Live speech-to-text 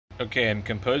Okay, I'm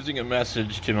composing a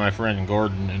message to my friend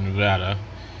Gordon in Nevada,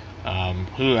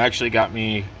 who actually got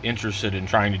me interested in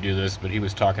trying to do this, but he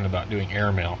was talking about doing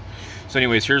airmail. So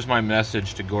anyways, here's my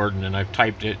message to Gordon, and I've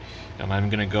typed it, and I'm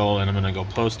going to go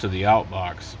post to the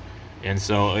outbox. And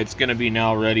so it's going to be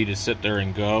now ready to sit there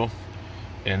and go.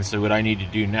 And so what I need to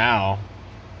do now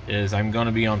is I'm going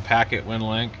to be on packet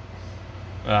winlink,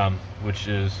 which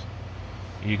is,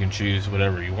 you can choose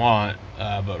whatever you want,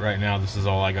 but right now this is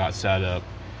all I got set up.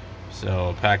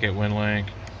 So packet winlink,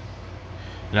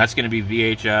 and that's going to be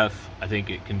VHF. I think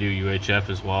it can do UHF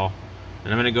as well.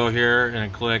 And I'm going to go here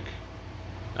and click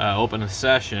open a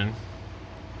session,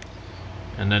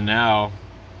 and then now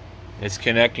it's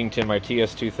connecting to my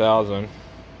ts2000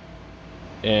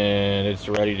 and it's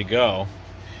ready to go.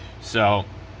 So,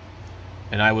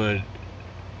 and I would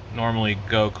normally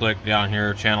go click down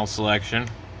here, channel selection,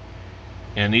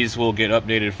 and these will get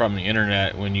updated from the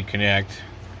internet when you connect.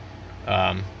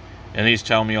 And these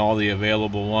tell me all the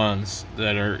available ones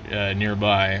that are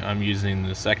nearby. I'm using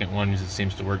the second one because it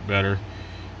seems to work better.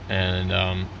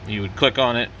 And you would click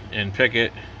on it and pick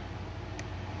it,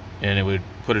 and it would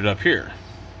put it up here,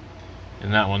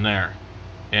 and that one there.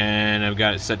 And I've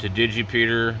got it set to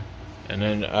digipeater, and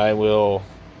then I will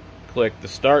click the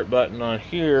start button on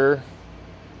here,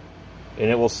 and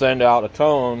it will send out a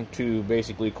tone to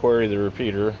basically query the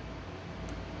repeater.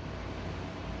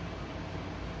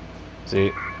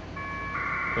 See?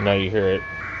 And now you hear it.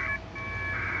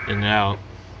 And now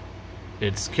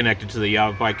it's connected to the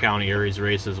Yavapai County Aries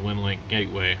Races WinLink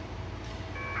gateway.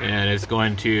 And it's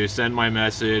going to send my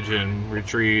message and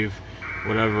retrieve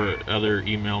whatever other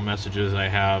email messages I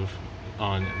have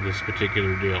on this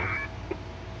particular deal.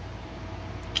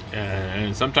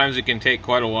 And sometimes it can take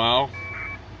quite a while.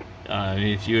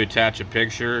 If you attach a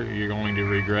picture, you're going to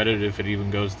regret it if it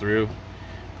even goes through,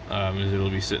 as it'll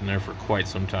be sitting there for quite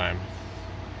some time.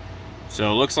 So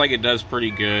it looks like it does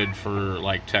pretty good for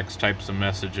like text types of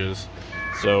messages.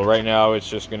 So right now it's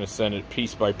just going to send it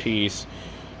piece by piece,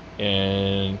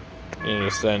 and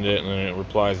it'll send it and then it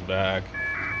replies back.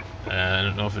 And I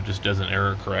don't know if it just does an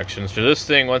error correction. So this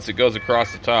thing, once it goes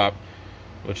across the top,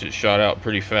 which it shot out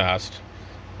pretty fast,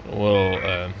 will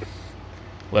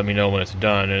let me know when it's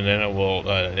done, and then it will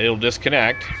it'll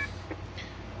disconnect.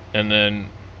 And then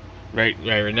right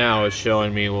now it's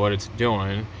showing me what it's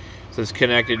doing. So it's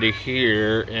connected to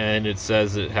here, and it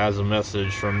says it has a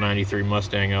message from 93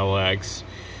 Mustang LX,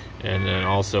 and then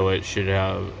also it should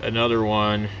have another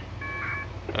one.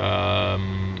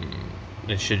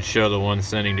 It should show the one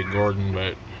sending to Gordon,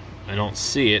 but I don't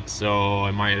see it, so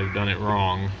I might have done it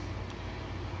wrong.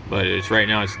 But it's right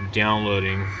now it's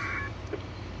downloading.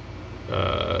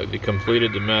 It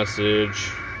completed the message.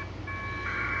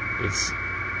 It's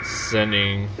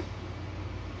sending.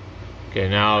 Okay,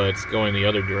 now it's going the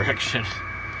other direction.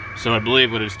 So I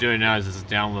believe what it's doing now is it's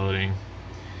downloading.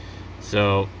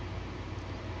 So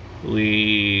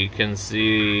we can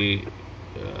see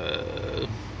what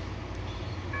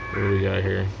do we got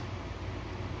here?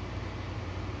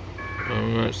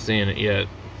 I'm not seeing it yet.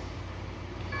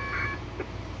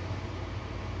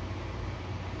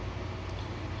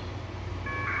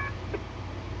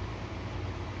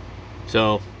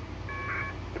 So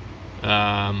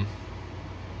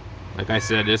like I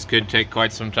said, this could take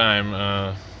quite some time.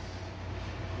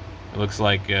 It looks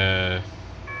like I'm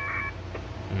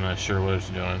not sure what it's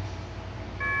doing.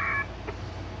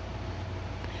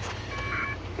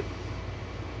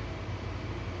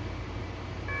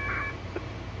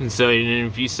 And so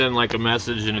if you send like a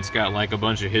message and it's got like a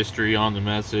bunch of history on the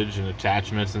message and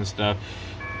attachments and stuff,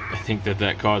 I think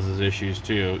that causes issues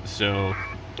too. So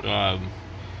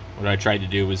what I tried to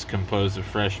do was compose a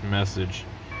fresh message,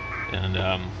 and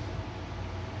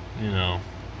you know,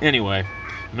 anyway,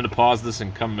 I'm going to pause this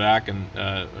and come back in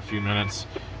a few minutes.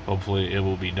 Hopefully it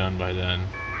will be done by then.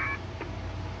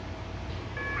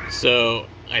 So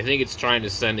I think it's trying to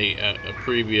send a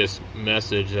previous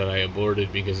message that I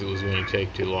aborted because it was going to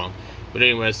take too long. But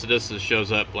anyway, so this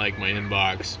shows up like my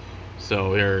inbox.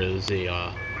 So here is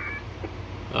the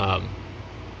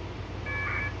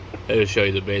it'll show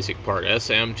you the basic part.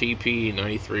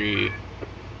 SMTP93.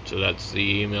 So that's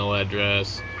the email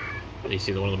address. You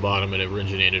see the one on the bottom, it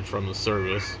originated from the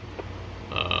service.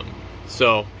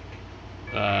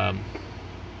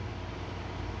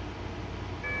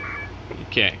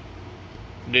 Okay.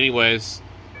 But anyways,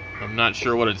 I'm not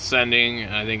sure what it's sending.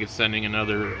 I think it's sending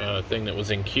another thing that was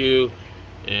in queue.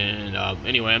 And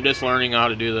anyway, I'm just learning how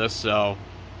to do this. So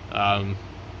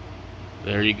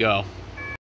there you go.